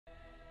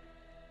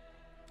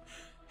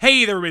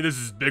Hey there everybody, this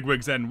is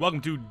TheBiggWiggs and welcome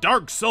to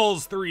Dark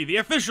Souls 3, the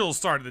official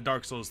start of the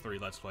Dark Souls 3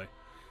 Let's Play.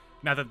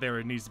 Not that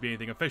there needs to be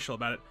anything official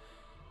about it.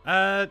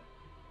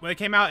 When it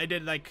came out, it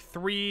did like 4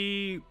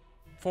 to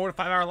 5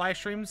 hour live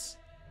streams.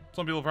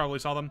 Some people probably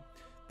saw them.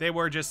 They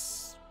were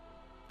just,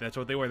 that's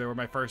what they were. They were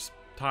my first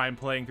time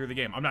playing through the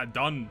game. I'm not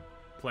done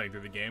playing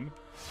through the game,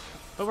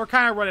 but we're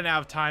kind of running out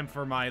of time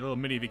for my little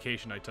mini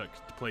vacation I took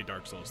to play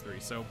Dark Souls 3.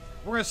 So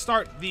we're going to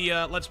start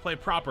the Let's Play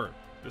proper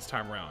this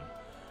time around.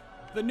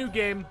 The new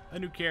game, a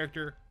new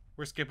character.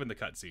 We're skipping the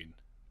cutscene.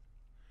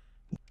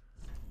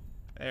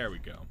 There we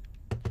go.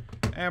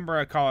 And we're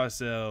gonna call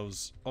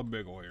ourselves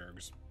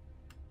TheBiggWiggs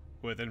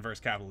with inverse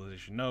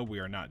capitalization. No, we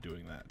are not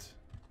doing that.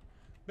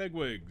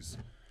 BigWigs.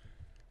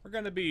 We're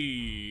gonna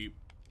be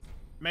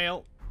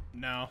male.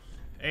 No,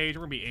 age.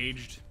 We're gonna be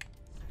aged.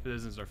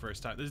 This is our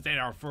first time. This ain't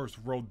our first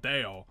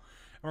rodeo.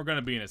 And we're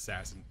gonna be an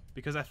assassin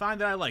because I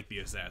find that I like the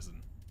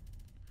assassin.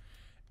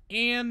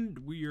 And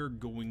we are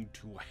going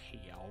to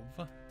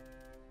have.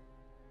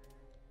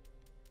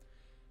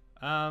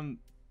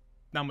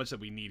 Not much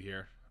that we need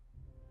here.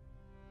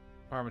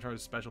 Power charge,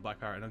 special black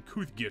power, and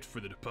uncouth gift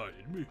for the departed.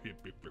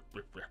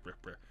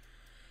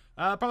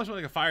 Probably something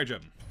like a fire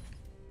gem,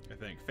 I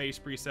think. Face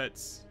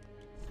presets.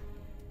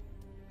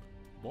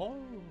 Whoa,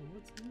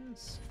 what's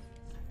this?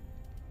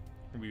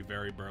 Gonna be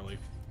very burly,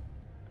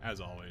 as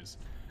always.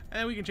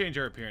 And we can change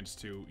our appearance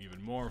to even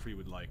more if we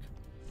would like.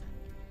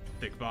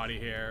 Thick body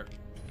hair,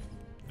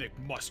 thick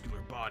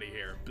muscular body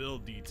hair,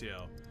 build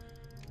detail.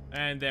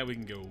 And then we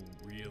can go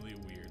really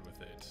weird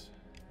with it.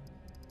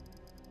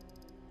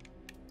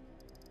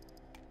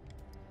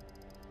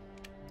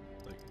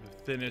 Like the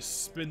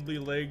thinnest, spindly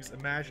legs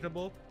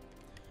imaginable.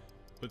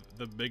 With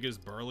the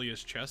biggest,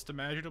 burliest chest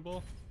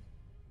imaginable.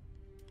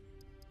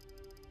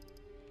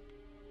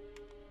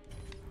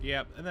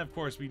 Yep, and then of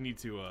course we need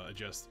to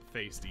adjust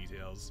face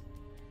details.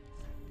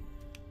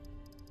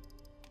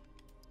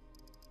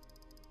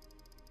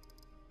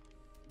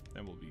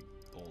 Then we'll be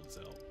old as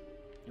hell.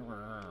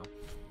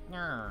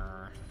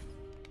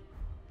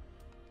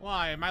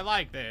 Why am I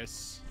like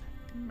this?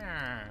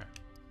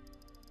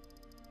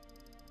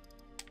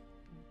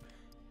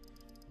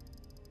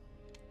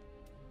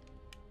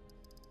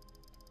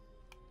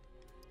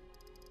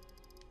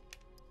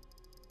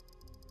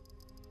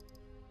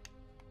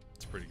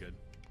 It's pretty good.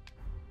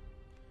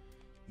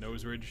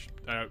 Nose ridge.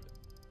 I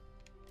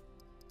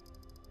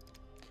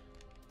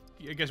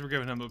guess we're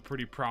giving him a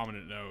pretty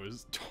prominent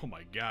nose. Oh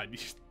my god.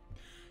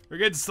 For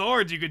good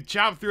swords, you could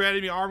chop through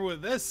enemy armor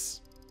with this.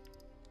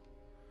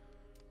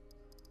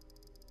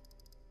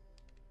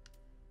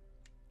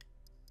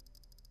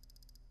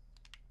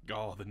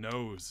 Oh, the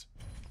nose.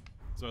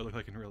 That's what I look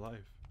like in real life.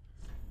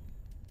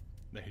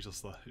 Nasal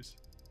slice.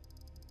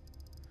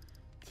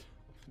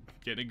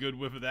 Getting a good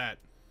whiff of that.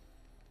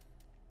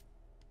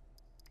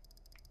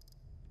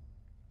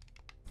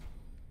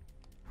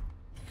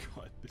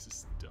 God, this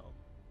is dumb.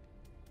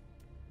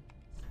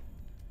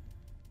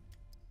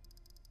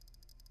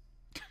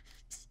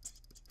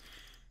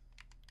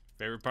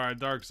 Favorite part of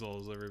Dark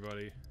Souls,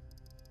 everybody.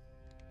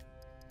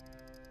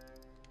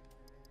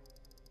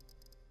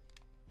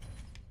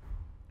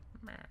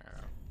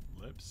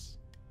 Lips.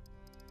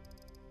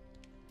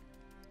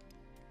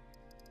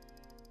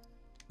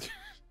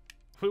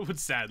 What would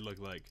sad look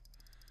like?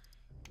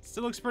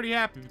 Still looks pretty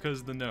happy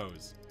because of the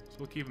nose. So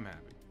we'll keep him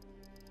happy.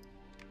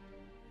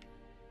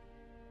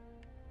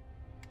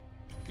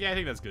 Yeah, I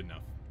think that's good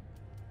enough.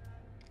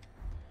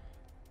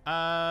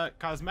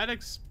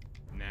 Cosmetics?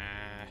 Nah.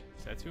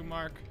 Tattoo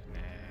mark?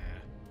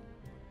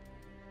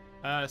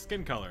 Nah.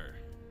 Skin color.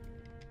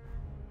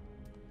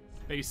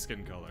 Base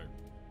skin color.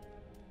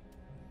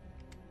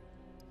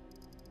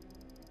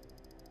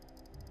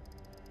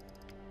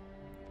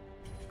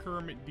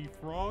 Kermit the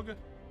Frog?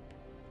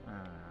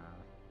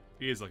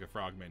 He is like a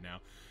frogman now.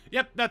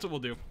 Yep, that's what we'll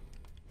do.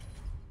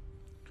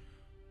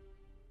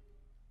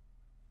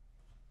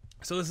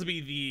 So this will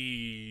be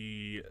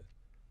the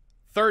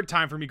third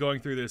time for me going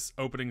through this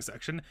opening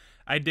section.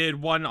 I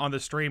did one on the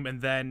stream, and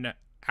then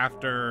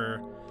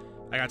after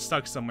I got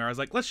stuck somewhere, I was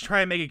like, let's try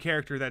and make a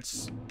character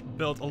that's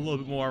built a little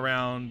bit more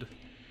around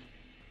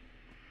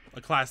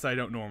a class that I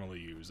don't normally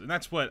use. And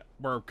that's what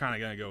we're kind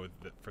of going to go with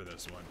for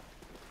this one.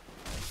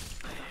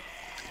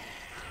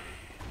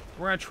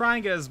 We're going to try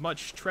and get as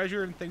much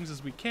treasure and things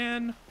as we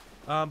can.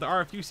 There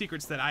are a few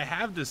secrets that I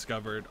have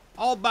discovered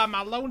all by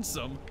my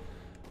lonesome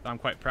that I'm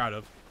quite proud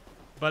of.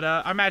 But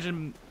I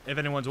imagine if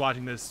anyone's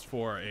watching this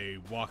for a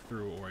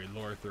walkthrough or a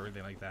lore through or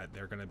anything like that,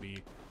 they're going to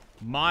be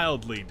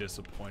mildly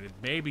disappointed,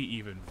 maybe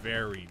even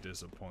very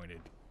disappointed.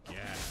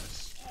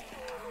 Yes.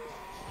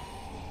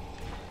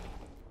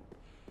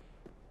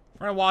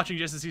 We're not watching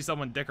just to see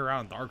someone dick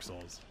around Dark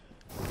Souls.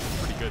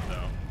 Pretty good,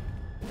 though.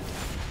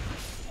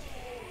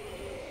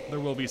 There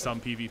will be some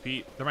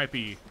PvP. There might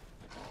be...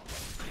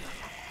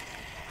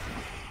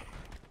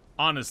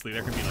 Honestly,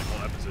 there could be like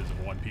whole episodes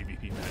of one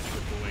PvP match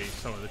with the way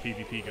some of the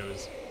PvP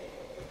goes.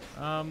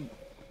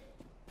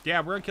 Yeah,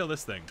 we're gonna kill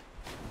this thing.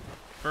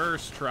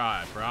 First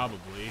try,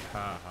 probably.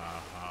 Ha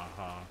ha ha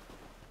ha.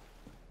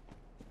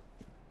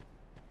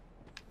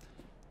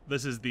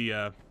 This is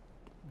the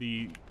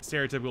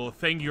stereotypical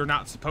thing you're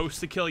not supposed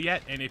to kill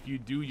yet, and if you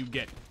do, you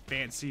get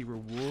fancy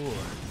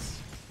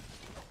rewards.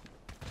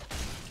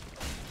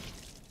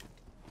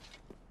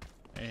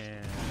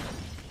 And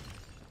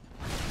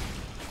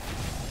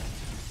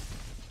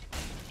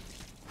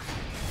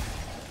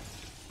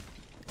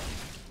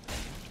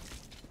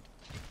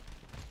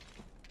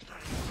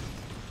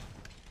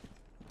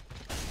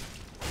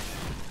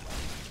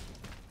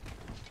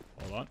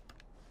hold on.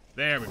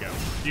 There we go.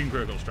 You can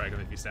critical strike him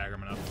if you stagger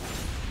him enough.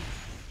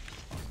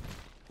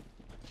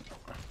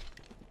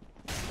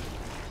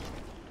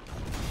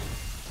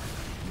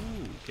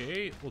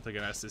 Okay, we'll take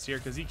an Estus here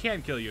because he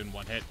can kill you in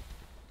one hit.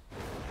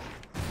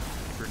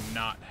 If you're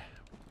not,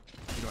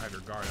 you don't have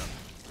your guard up.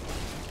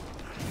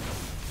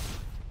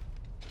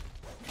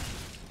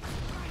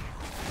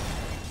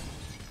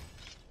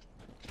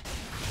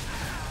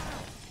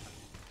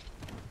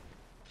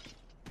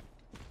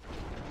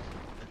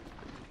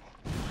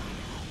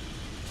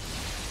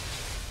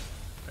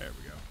 There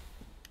we go.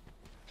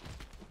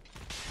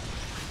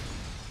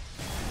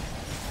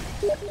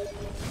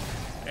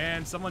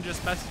 And someone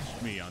just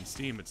messaged me on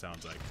Steam, it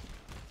sounds like.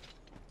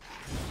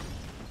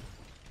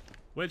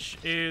 Which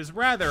is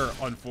rather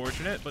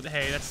unfortunate, but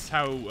hey, that's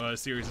how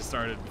series has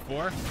started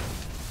before.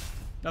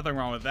 Nothing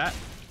wrong with that.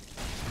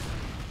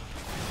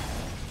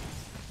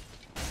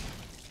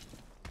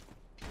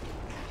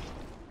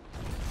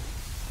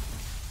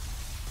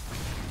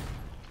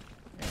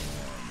 And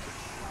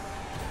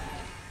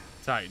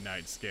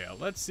Titanite scale.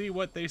 Let's see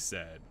what they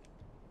said.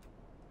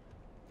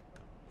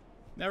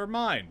 Never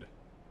mind.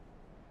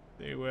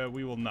 We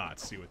will not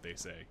see what they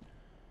say.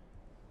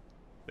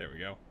 There we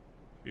go.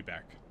 Be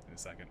back in a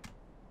second.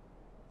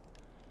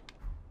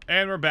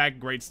 And we're back.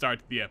 Great start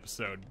to the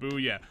episode.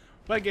 Booyah.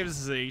 But it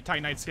gives us a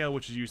Titanite scale,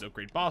 which is used to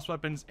upgrade boss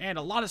weapons, and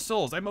a lot of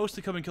souls. I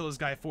mostly come and kill this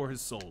guy for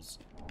his souls.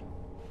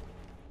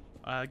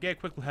 Get a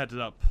quick heads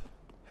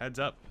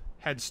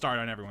start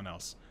on everyone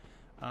else.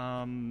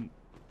 I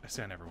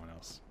say on everyone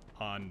else.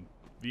 On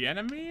the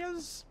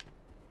enemies?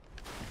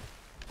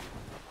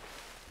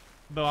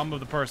 Though I'm of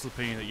the personal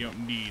opinion that you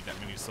don't need that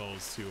many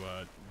souls to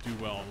do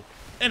well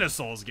in a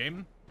Souls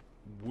game.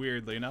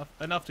 Weirdly enough.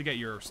 Enough to get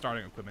your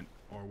starting equipment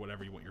or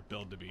whatever you want your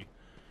build to be.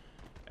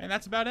 And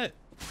that's about it.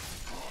 There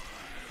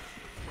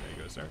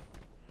you go, sir.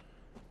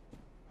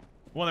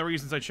 One of the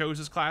reasons I chose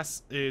this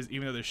class is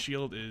even though the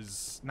shield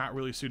is not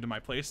really suited to my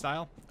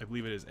playstyle, I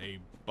believe it is a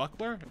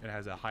buckler. It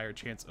has a higher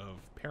chance of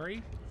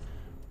parry.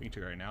 We can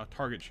check it right now.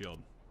 Target shield.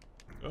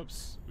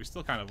 Oops. We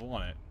still kind of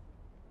want it.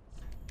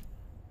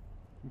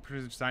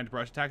 Designed to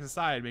brush attacks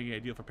aside, making it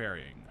ideal for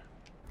parrying.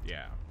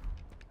 Yeah.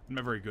 I'm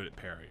not very good at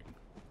parrying.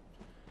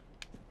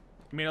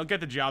 I mean, I'll get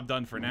the job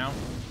done for now.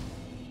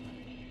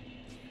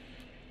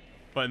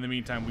 But in the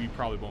meantime, we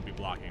probably won't be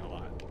blocking a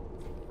lot.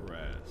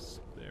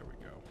 Rest. There we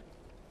go.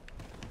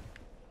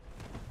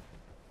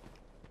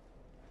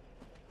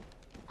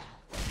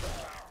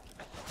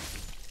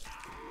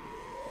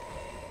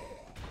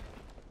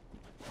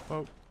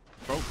 Poke.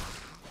 Poke.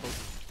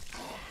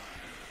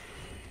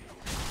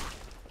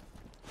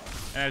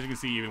 As you can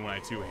see, even when I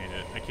two-hand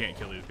it, I can't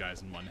kill these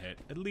guys in one hit.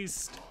 At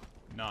least,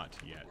 not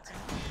yet.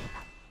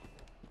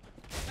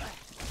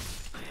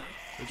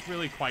 It's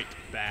really quite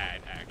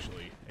bad,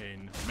 actually,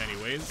 in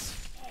many ways.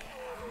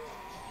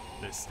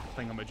 This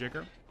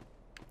thingamajigger.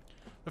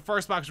 The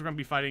first boss we're going to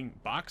be fighting...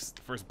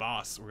 The first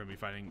boss we're going to be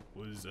fighting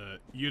was,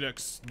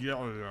 Udix...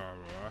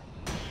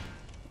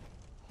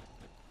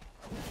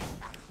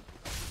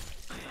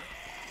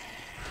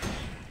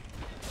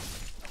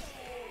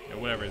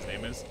 whatever his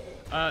name is.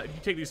 If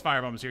you take these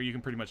fire bombs here, you can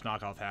pretty much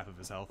knock off half of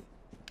his health.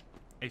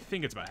 I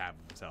think it's about half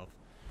of his health.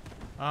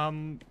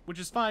 Which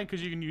is fine,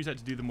 because you can use that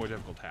to do the more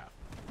difficult half.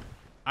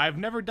 I've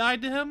never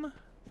died to him,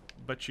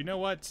 but you know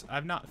what?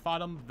 I've not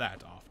fought him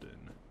that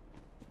often.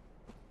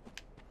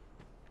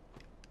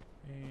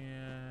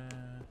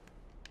 And...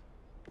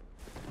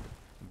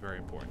 very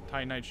important.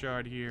 Titanite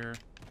shard here.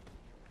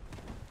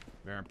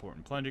 Very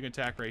important plunging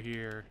attack right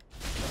here.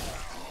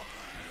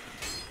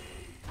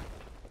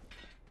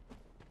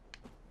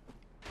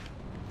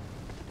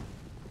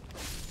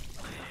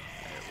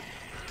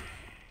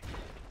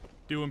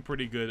 Doing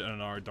pretty good on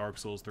our Dark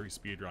Souls 3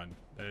 speedrun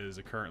that is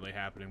currently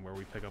happening where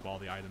we pick up all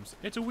the items.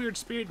 It's a weird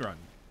speedrun.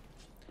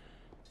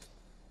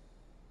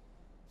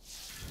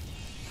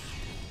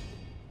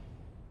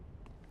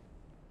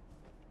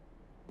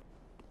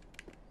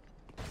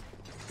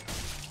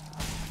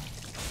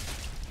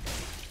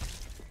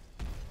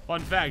 Fun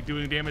fact,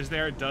 doing damage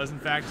there does in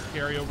fact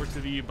carry over to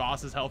the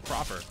boss's health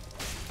proper.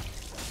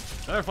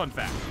 Another fun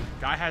fact,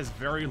 guy has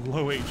very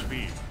low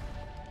HP.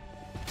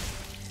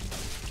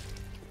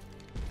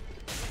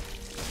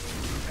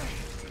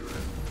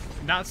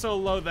 Not so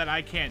low that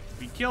I can't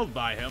be killed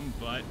by him,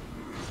 but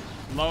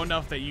low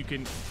enough that you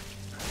can...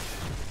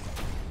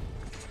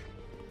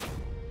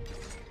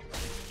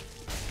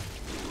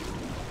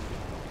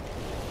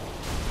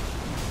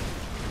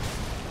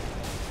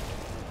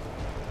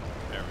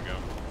 There we go.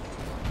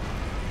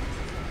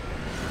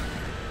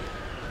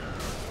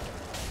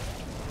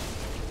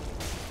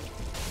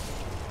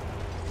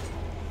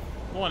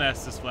 One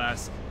Estus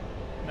flask.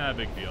 Not a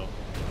big deal.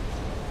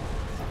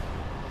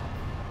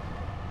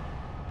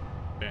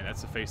 Man,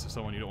 that's the face of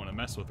someone you don't want to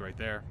mess with right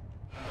there.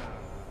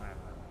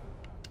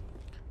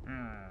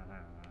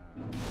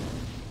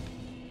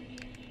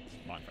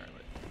 Bonfire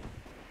lit.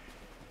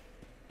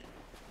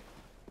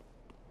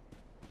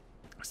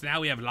 So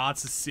now we have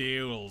lots of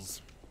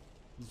sales.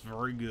 It's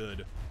very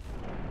good.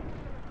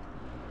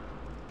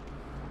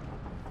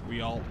 We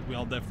all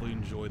definitely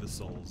enjoy the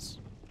souls.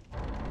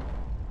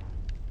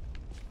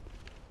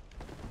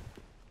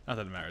 Not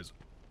that it matters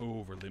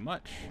overly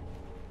much.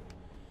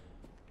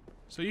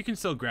 So you can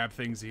still grab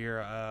things here.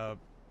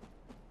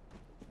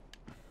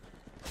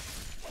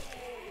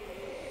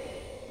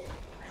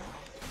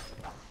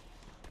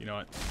 You know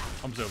what?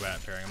 I'm so bad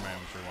at parrying. I'm not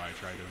even sure why I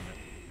tried doing it.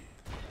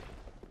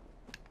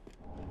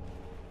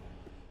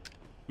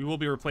 We will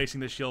be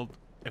replacing this shield.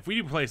 If we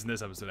do replace in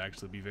this episode,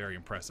 actually, it'd be very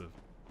impressive.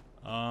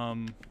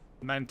 I'm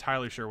not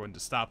entirely sure when to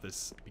stop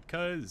this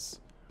because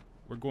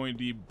we're going to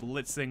be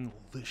blitzing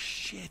the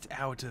shit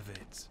out of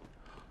it.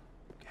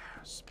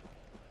 Gasp.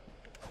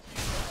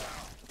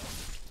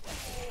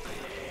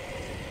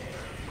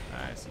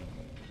 I see.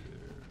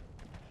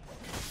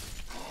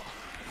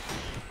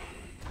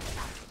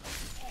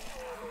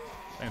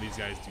 And these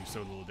guys do so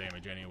little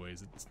damage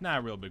anyways. It's not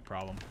a real big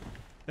problem.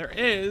 There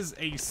is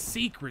a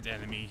secret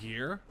enemy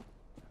here.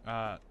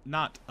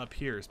 Not up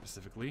here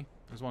specifically.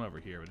 There's one over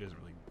here, but it doesn't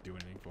really do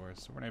anything for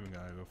us, so we're not even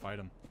gonna go fight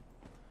him.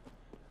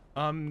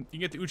 You can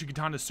get the Uchi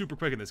Katana super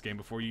quick in this game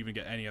before you even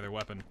get any other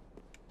weapon.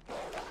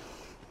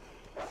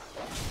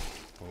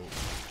 Poke,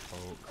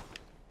 poke.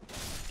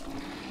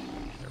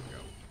 There we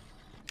go.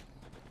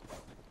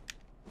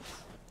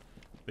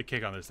 The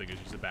kick on this thing is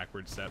just a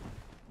backward step.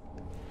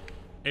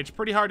 It's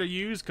pretty hard to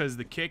use because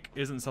the kick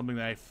isn't something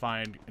that I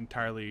find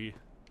entirely...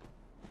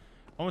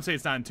 I won't say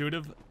it's not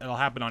intuitive. It'll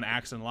happen on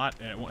accident a lot,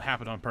 and it won't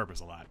happen on purpose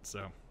a lot,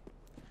 so...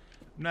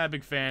 I'm not a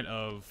big fan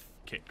of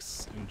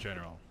kicks in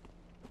general.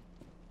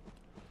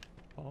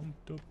 I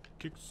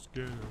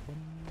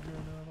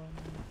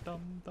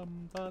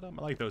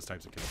like those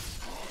types of kicks.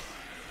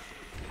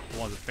 The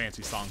ones with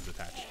fancy songs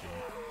attached to them.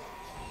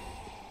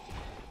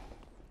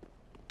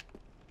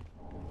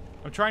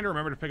 I'm trying to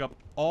remember to pick up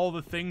all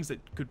the things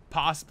that could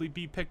possibly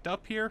be picked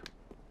up here.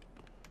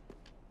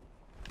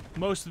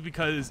 Mostly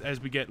because as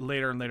we get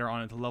later and later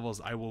on into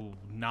levels, I will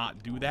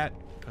not do that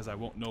because I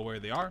won't know where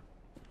they are.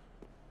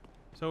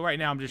 So right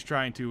now I'm just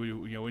trying to,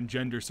 you know,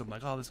 engender some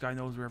like, oh, this guy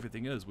knows where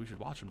everything is. We should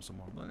watch him some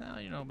more. But now,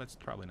 you know, that's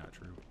probably not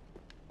true.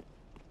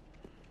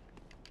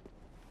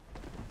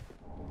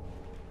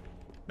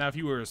 Now, if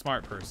you were a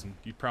smart person,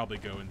 you'd probably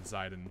go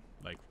inside and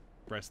like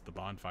rest the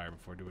bonfire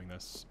before doing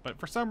this. But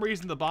for some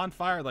reason, the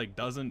bonfire like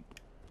doesn't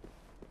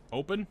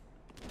open.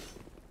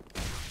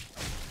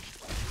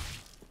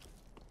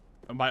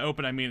 And by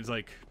open, I mean it's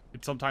like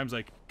it sometimes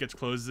like gets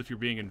closed if you're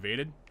being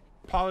invaded.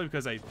 Probably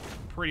because I'm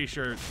pretty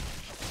sure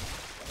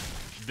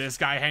this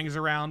guy hangs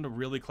around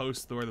really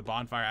close to where the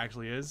bonfire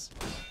actually is.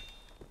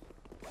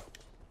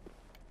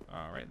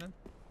 Alright then.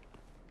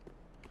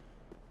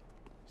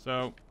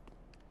 So,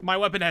 my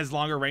weapon has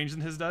longer range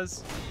than his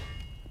does.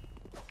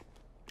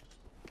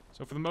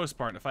 So for the most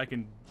part, if I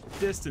can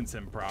distance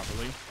him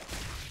properly,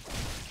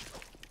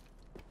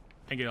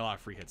 I can get a lot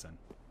of free hits in.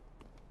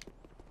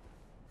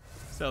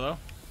 Still though.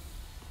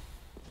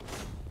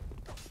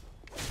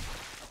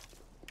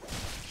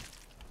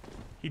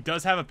 He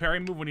does have a parry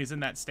move when he's in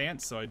that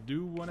stance, so I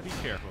do want to be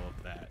careful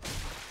of that.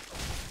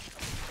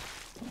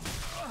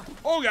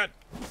 Oh god!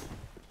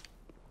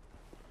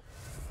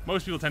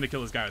 Most people tend to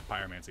kill this guy with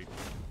pyromancy.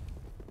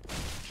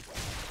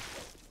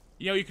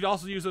 You know, you could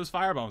also use those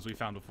fire bombs we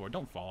found before.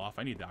 Don't fall off.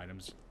 I need the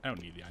items. I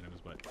don't need the items,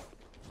 but...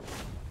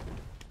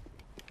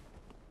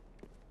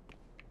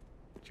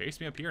 Chase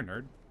me up here,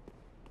 nerd.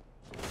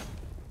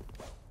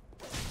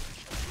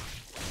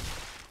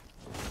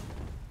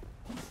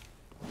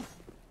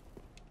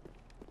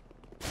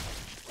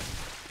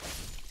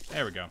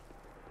 There we go.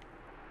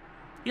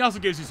 He also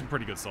gives you some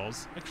pretty good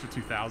souls. Extra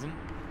 2,000.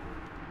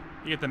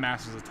 You get the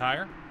Master's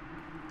Attire.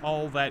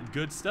 All that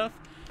good stuff.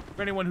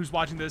 For anyone who's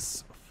watching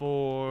this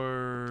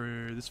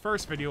for this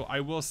first video, I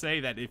will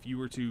say that if you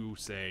were to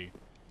say,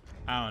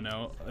 I don't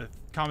know, a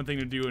common thing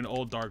to do in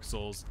old Dark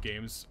Souls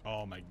games,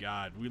 oh my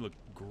god, we look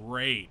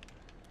great.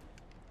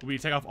 We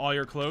take off all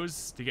your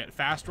clothes to get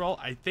fast roll.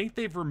 I think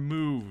they've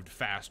removed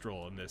fast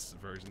roll in this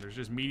version. There's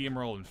just medium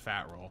roll and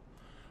fat roll.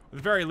 At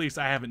the very least,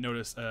 I haven't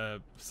noticed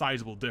a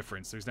sizable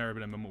difference. There's never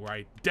been a moment where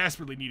I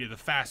desperately needed the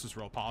fastest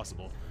roll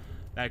possible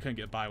that I couldn't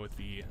get by with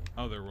the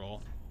other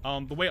roll.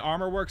 The way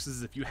armor works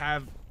is if you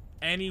have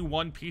any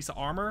one piece of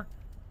armor,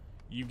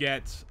 you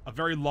get a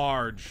very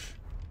large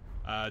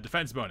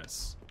defense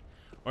bonus.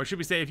 Or should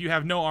we say, if you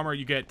have no armor,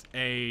 you get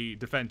a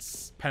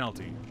defense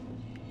penalty.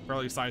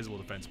 Fairly sizable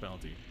defense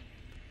penalty.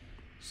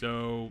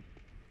 So,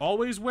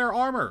 always wear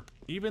armor.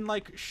 Even,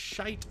 like,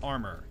 shite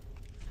armor.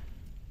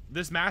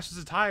 This Master's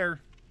Attire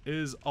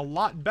is a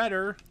lot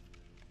better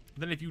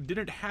than if you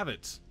didn't have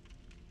it.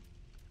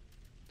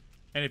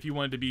 And if you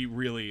wanted to be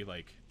really,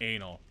 like,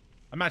 anal.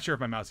 I'm not sure if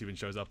my mouse even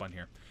shows up on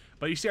here.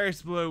 But you see our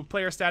below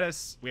player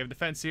status. We have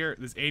defense here.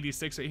 There's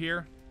 86 right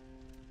here.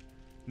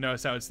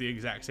 Notice how it's the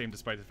exact same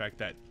despite the fact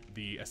that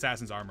the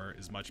assassin's armor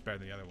is much better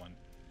than the other one.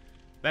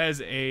 That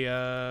is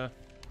a,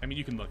 I mean,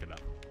 you can look it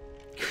up.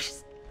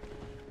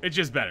 It's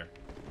just better.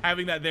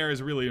 Having that there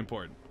is really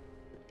important.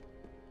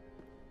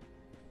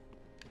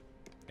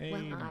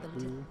 Hey,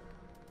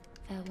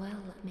 Farewell,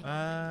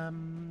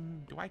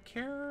 do I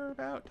care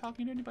about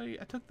talking to anybody?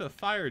 I took the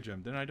fire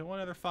gem, didn't I? Do one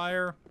other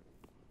fire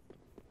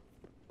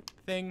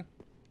thing.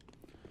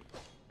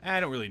 I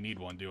don't really need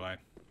one, do I?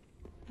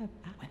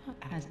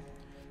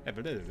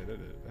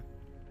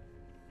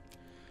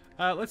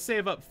 Let's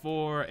save up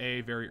for a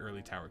very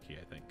early tower key,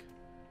 I think.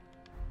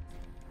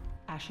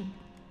 Ashen.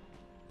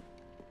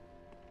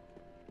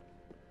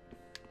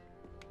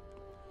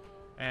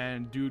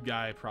 And dude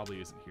guy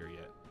probably isn't here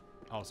yet.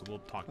 Also, we'll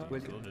talk to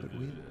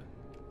you.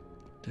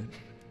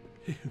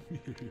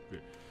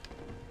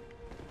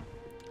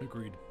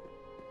 Agreed.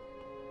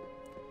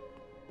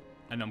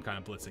 I know I'm kind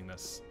of blitzing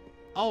this.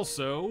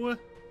 Also, what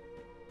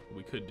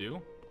we could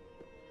do.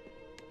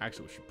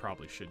 Actually, what we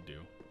probably should do.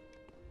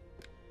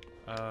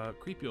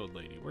 Creepy old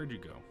lady, where'd you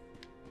go?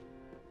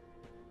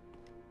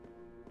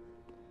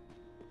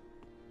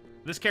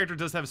 This character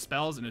does have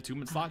spells and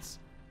attunement slots,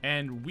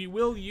 and we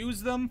will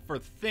use them for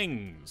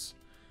things,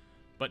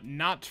 but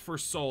not for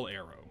Soul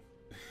Arrow.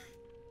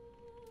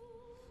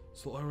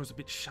 Soul Arrow's a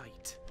bit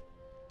shite.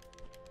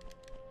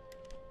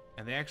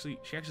 And she actually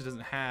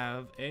doesn't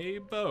have a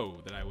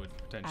bow that I would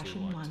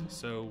potentially want,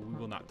 so we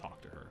will not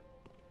talk to her.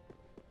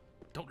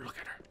 Don't look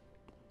at her.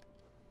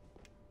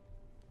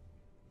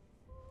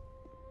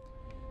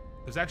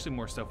 There's actually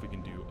more stuff we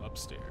can do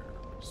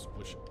upstairs,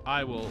 which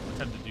I will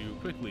attempt to do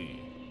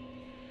quickly.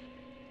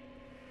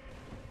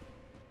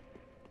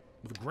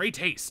 With great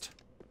haste.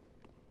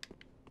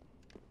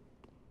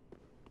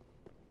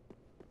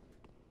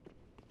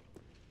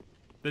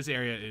 This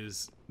area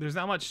there's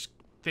not much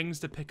things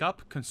to pick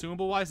up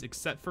consumable-wise,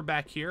 except for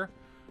back here,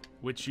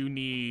 which you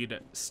need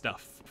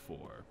stuff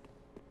for.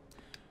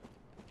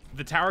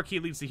 The tower key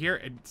leads to here.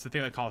 It's the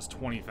thing that costs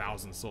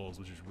 20,000 souls,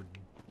 which is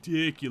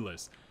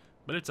ridiculous.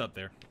 But it's up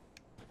there.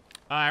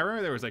 I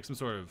remember there was like some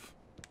sort of...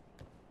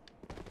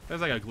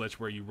 There's like a glitch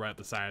where you run up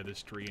the side of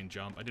this tree and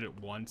jump. I did it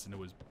once and it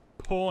was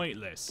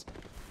pointless.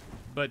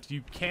 But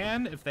you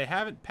can, if they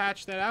haven't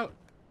patched that out.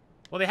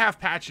 Well, they have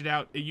patched it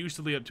out. It used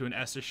to lead up to an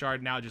Estus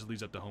shard. Now it just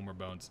leads up to Homer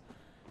Bones.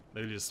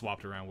 They just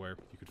swapped around where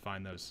you could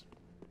find those.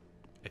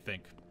 I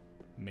think.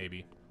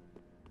 Maybe.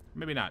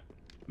 Maybe not.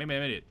 Maybe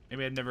I'm an idiot.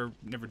 Maybe I've never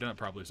done it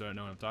properly, so I don't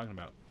know what I'm talking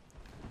about.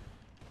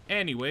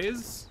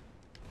 Anyways.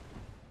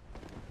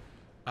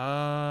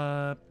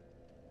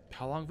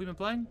 How long have we been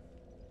playing?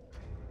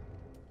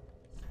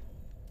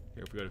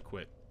 Here, if we go to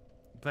quit.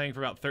 Playing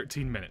for about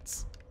 13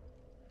 minutes.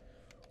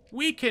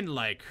 We can,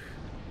 like,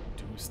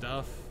 do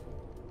stuff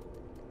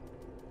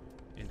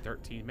in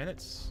 13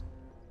 minutes.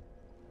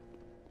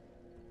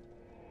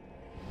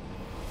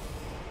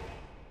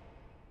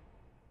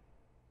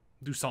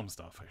 Do some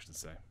stuff, I should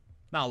say.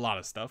 Not a lot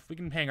of stuff. We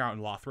can hang out in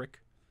Lothric.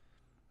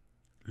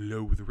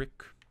 Lothric.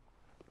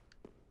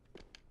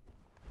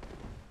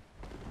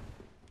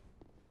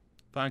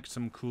 Find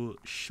some cool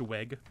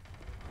swag.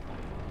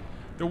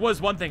 There was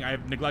one thing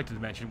I've neglected to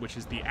mention, which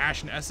is the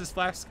Ashen Estus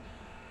Flask.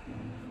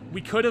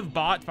 We could have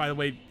bought, by the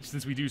way,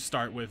 since we do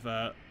start with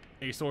a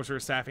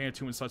Sorcerer's Staff and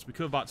attunement slots, we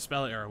could have bought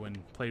Spell Arrow and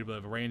played a bit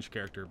of a ranged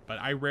character, but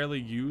I rarely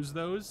use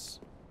those.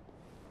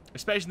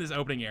 Especially in this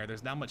opening area,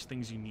 there's not much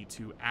things you need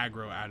to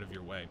aggro out of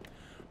your way.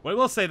 What I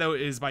will say, though,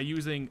 is by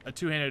using a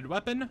two-handed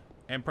weapon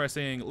and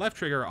pressing left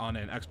trigger on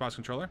an Xbox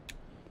controller,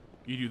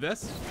 you do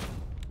this,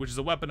 which is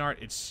a weapon art.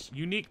 It's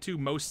unique to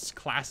most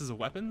classes of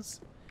weapons,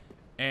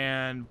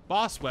 and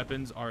boss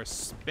weapons are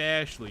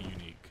especially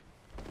unique.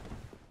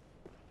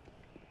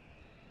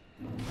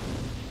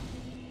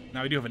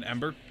 Now we do have an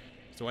Ember,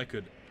 so I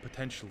could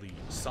potentially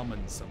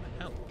summon some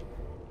help.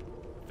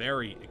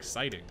 Very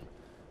exciting.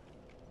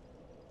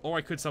 Or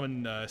I could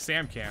summon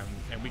Samcam,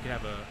 and we could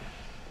have a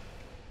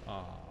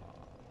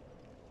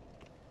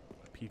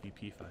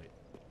PvP fight.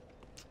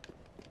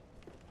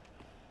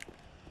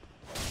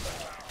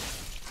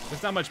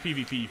 There's not much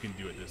PvP you can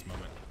do at this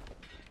moment.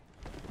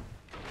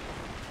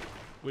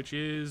 Which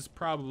is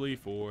probably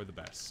for the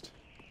best.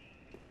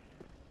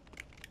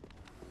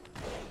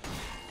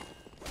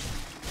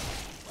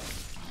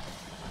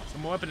 So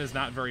my weapon is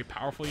not very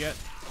powerful yet.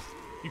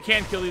 You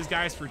can kill these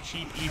guys for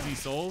cheap, easy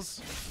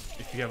souls,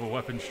 if you have a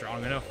weapon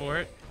strong enough for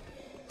it.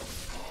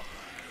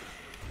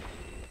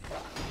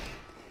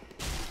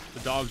 The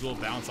dogs will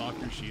bounce off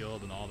your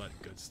shield and all that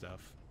good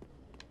stuff.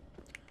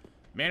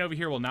 Man over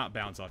here will not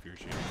bounce off your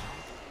shield.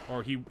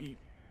 Or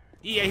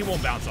yeah, he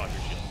won't bounce off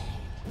your shield.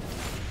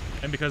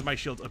 And because my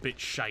shield's a bit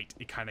shite,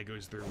 it kind of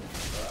goes through.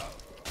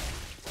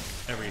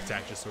 Every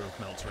attack just sort of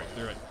melts right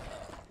through it.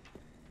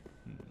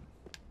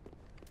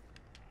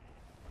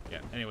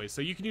 Yeah, anyway,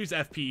 so you can use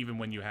FP even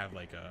when you have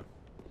like a...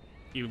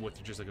 Even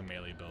with just like a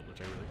melee build,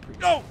 which I really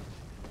appreciate. No!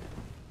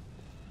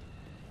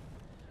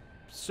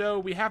 So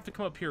we have to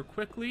come up here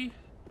quickly.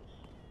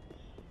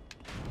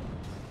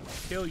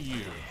 Kill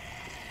you.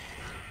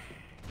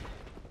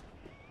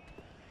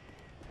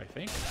 I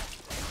think.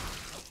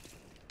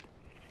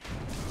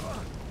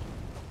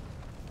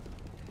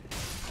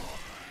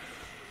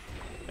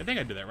 I think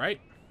I did that right.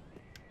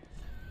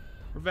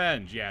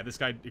 Revenge. Yeah, this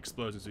guy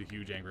explodes into a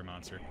huge angry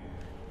monster.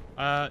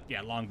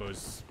 Yeah,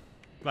 longbows.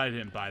 Glad I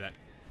didn't buy that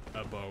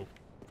bow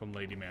from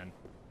Ladyman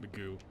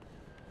Magoo.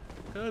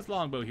 Because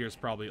longbow here is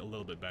probably a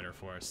little bit better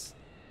for us.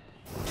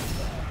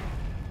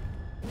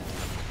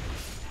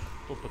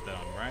 We'll put that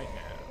on right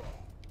now.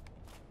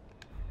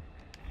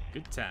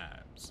 Good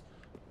times.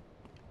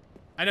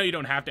 I know you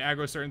don't have to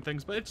aggro certain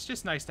things, but it's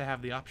just nice to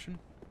have the option.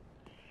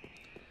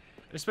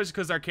 Especially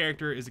because our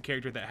character is a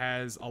character that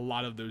has a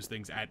lot of those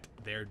things at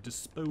their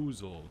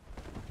disposal.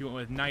 If you went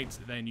with knights,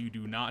 then you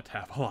do not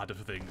have a lot of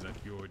things at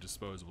your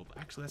disposal.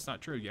 Actually, that's not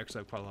true. You actually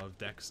have quite a lot of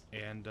dex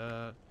and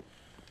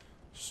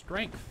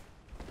strength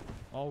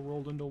all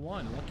rolled into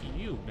one. Lucky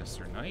you,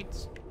 Mr.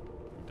 Knight.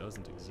 Who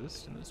doesn't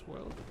exist in this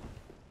world.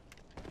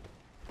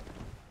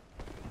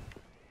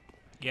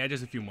 Yeah,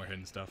 just a few more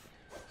hidden stuff.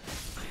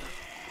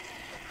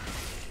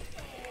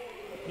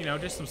 You know,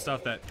 just some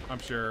stuff that I'm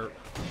sure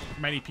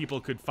many people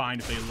could find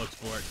if they looked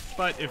for it.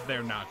 But if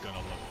they're not gonna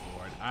look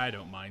for it, I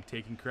don't mind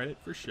taking credit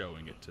for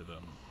showing it to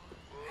them.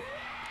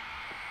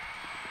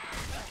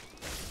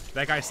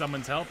 That guy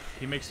summons help.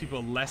 He makes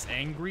people less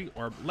angry,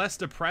 or less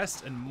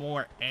depressed and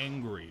more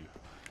angry.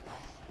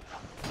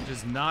 Which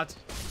is not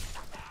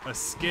a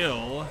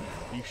skill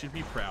you should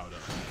be proud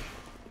of.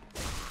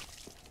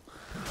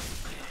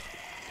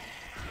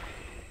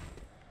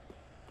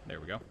 There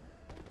we go.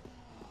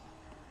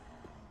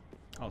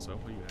 Also,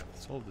 what do you have?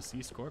 Soul of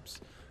Deceased Corpse.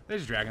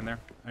 There's a dragon there.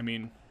 I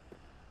mean,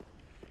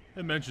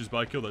 it mentions, but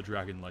I killed that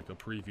dragon like a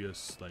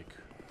previous, like,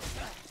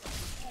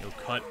 you know,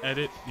 cut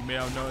edit. You may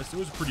have noticed. It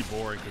was pretty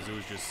boring because it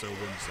was just so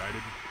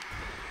one-sided.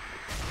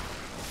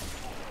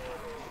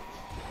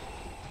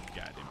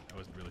 God damn it, I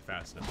wasn't really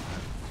fast enough.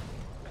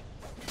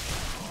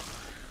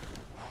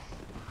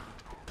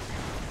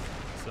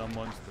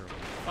 Someone's throwing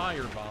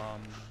fire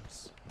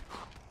bombs.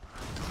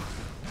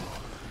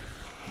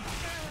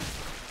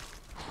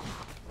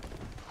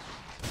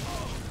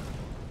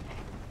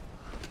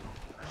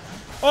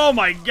 Oh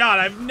my god,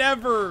 I've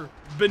never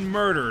been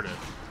murdered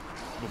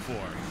before.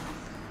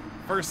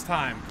 First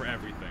time for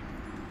everything.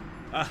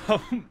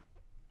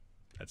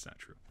 That's not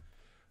true.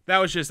 That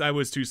was just, I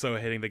was too slow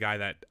at hitting the guy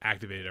that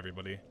activated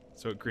everybody.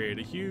 So it created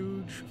a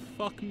huge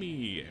fuck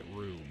me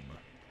room.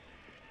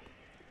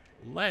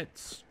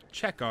 Let's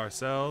check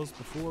ourselves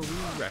before we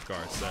wreck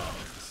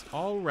ourselves.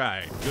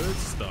 Alright, good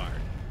start.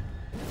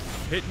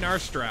 Hitting our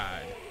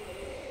stride.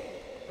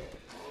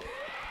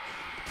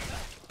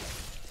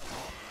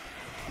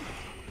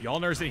 Y'all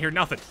nerds didn't hear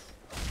nothing.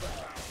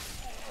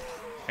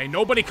 Ain't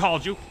nobody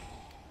called you.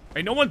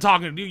 Ain't no one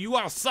talking to you. You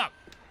all suck.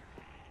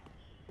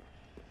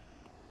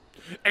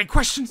 Any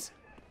questions?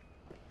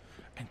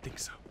 And think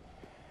so.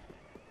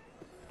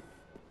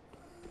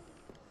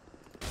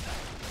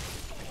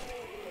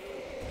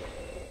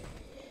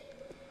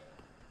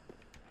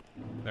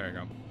 There we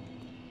go.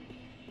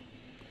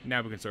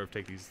 Now we can sort of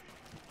take these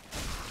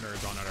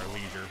nerds on at our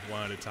leisure,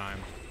 one at a time.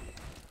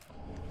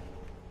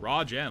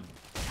 Raw gem.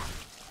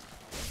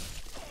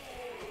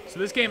 So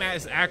this game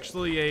is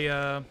actually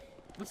a,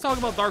 let's talk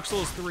about Dark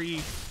Souls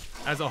 3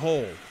 as a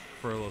whole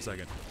for a little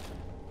second.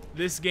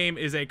 This game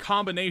is a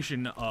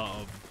combination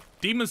of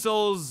Demon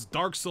Souls,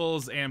 Dark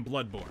Souls, and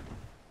Bloodborne.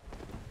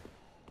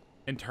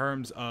 In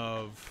terms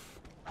of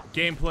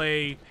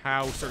gameplay,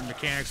 how certain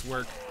mechanics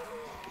work,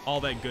 all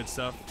that good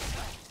stuff.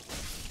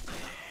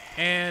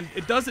 And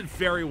it does it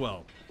very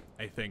well,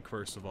 I think,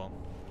 first of all.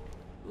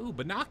 Ooh,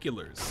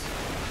 binoculars.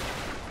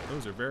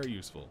 Those are very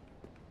useful.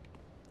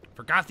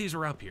 Forgot these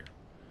were up here.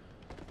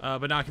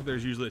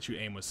 Binoculars usually let you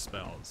aim with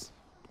spells.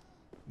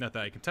 Not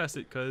that I can test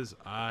it, because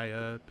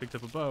I picked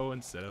up a bow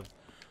instead of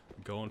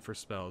going for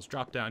spells.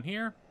 Drop down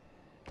here.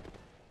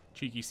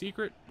 Cheeky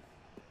secret.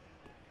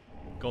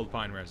 Gold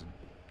pine resin.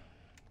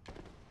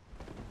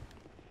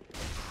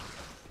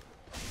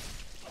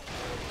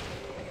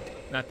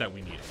 Not that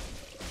we need it.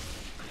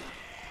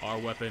 Our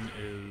weapon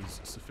is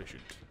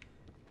sufficient.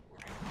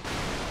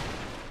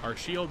 Our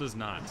shield is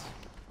not.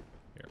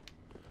 Here.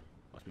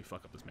 Let me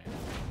fuck up this man.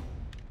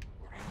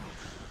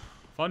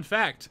 Fun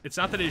fact, it's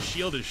not that his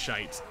shield is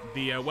shite.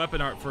 The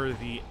weapon art for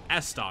the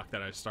S-stock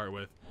that I start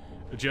with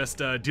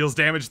just deals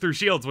damage through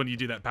shields when you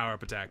do that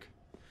power-up attack.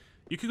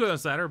 You could go down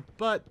this ladder,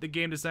 but the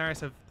game designers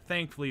have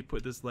thankfully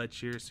put this ledge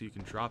here so you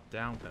can drop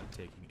down without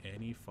taking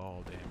any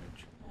fall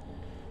damage.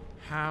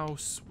 How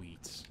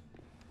sweet.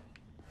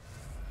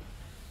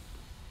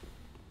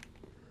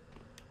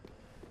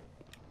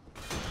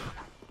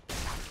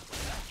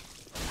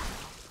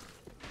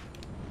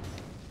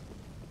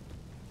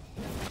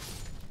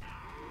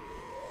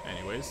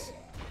 Anyways,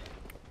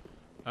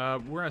 we're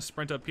gonna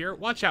sprint up here.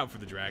 Watch out for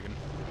the dragon.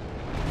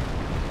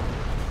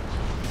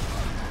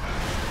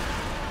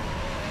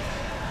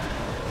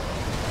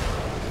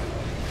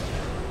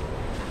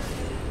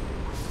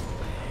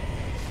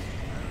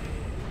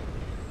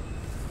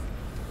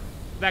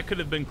 That could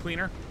have been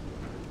cleaner.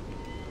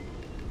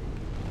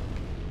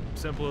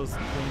 Simple as the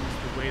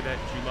way that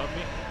you love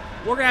me.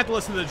 We're gonna have to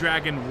listen to the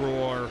dragon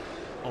roar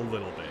a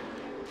little bit.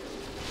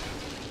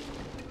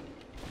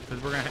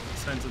 Because we're gonna have to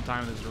spend some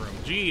time in this room.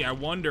 Gee, I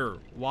wonder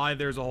why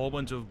there's a whole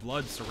bunch of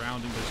blood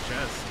surrounding this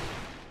chest.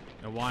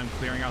 And why I'm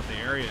clearing out the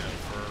area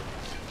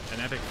for an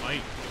epic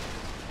fight.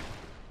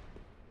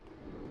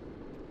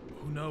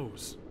 Who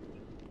knows?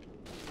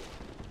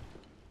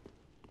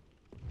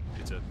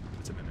 It's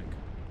a mimic.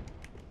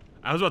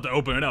 I was about to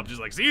open it up, just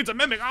like, see, it's a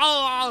mimic.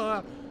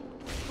 Oh!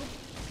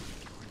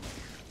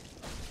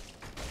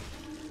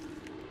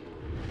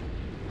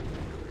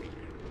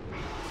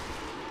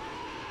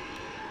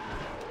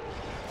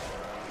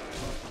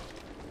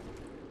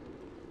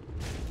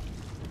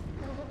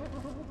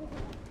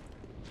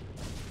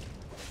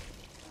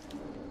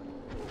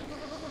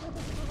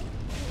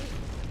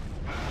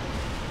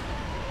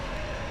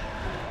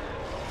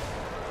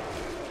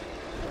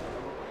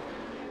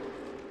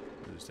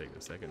 Take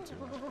a second to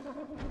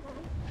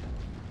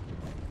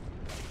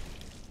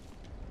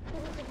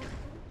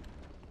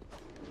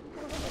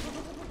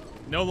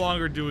no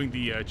longer doing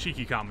the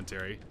cheeky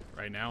commentary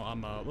right now.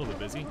 I'm a little bit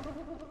busy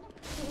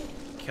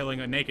killing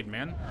a naked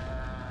man.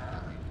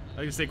 I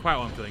like to stay quiet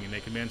while I'm killing a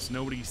naked man so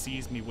nobody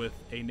sees me with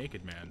a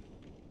naked man.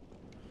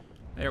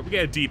 There, we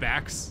get a deep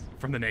axe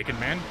from the naked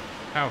man.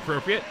 How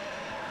appropriate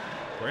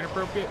or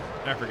inappropriate?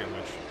 I forget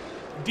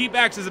which. Deep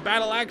axe is a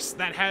battle axe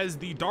that has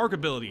the dark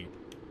ability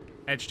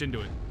etched into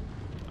it.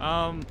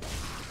 Oh,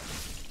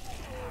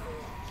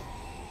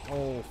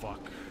 fuck.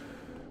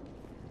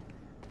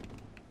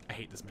 I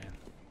hate this man.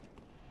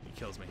 He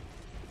kills me.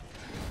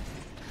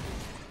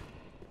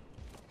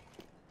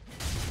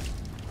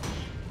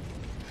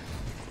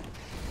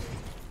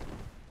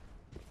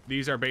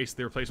 These are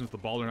basically replacements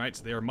with the Balder Knights.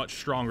 They are much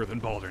stronger than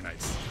Balder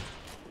Knights.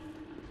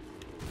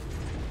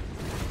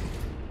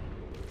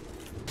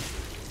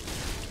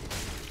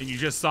 And you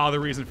just saw the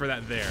reason for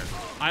that there.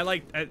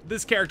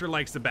 This character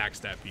likes to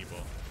backstab people.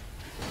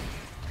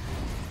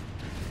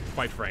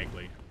 Quite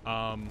frankly.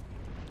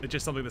 It's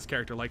just something this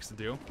character likes to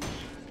do.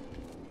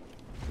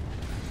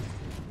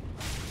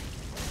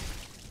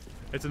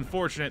 It's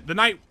unfortunate. The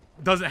knight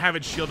doesn't have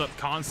its shield up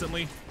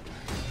constantly.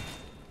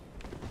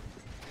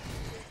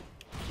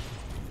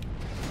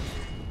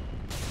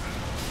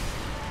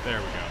 There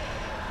we go.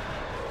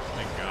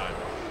 Thank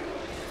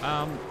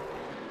God.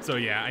 So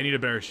yeah, I need a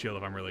better shield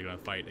if I'm really gonna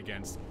fight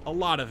against a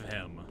lot of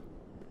him.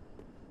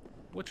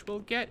 Which we'll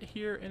get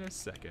here in a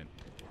second.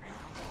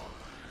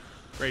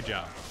 Great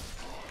job.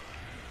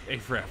 A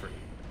for effort.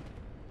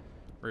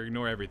 We're gonna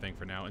ignore everything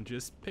for now and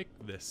just pick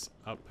this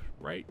up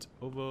right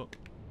over.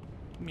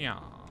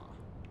 Meow.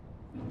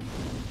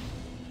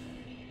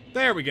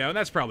 There we go.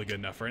 That's probably good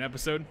enough for an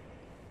episode.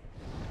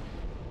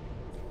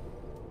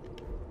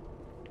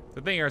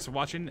 So thank you guys for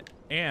watching,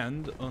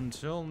 and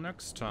until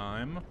next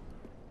time,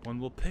 when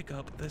we'll pick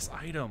up this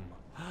item.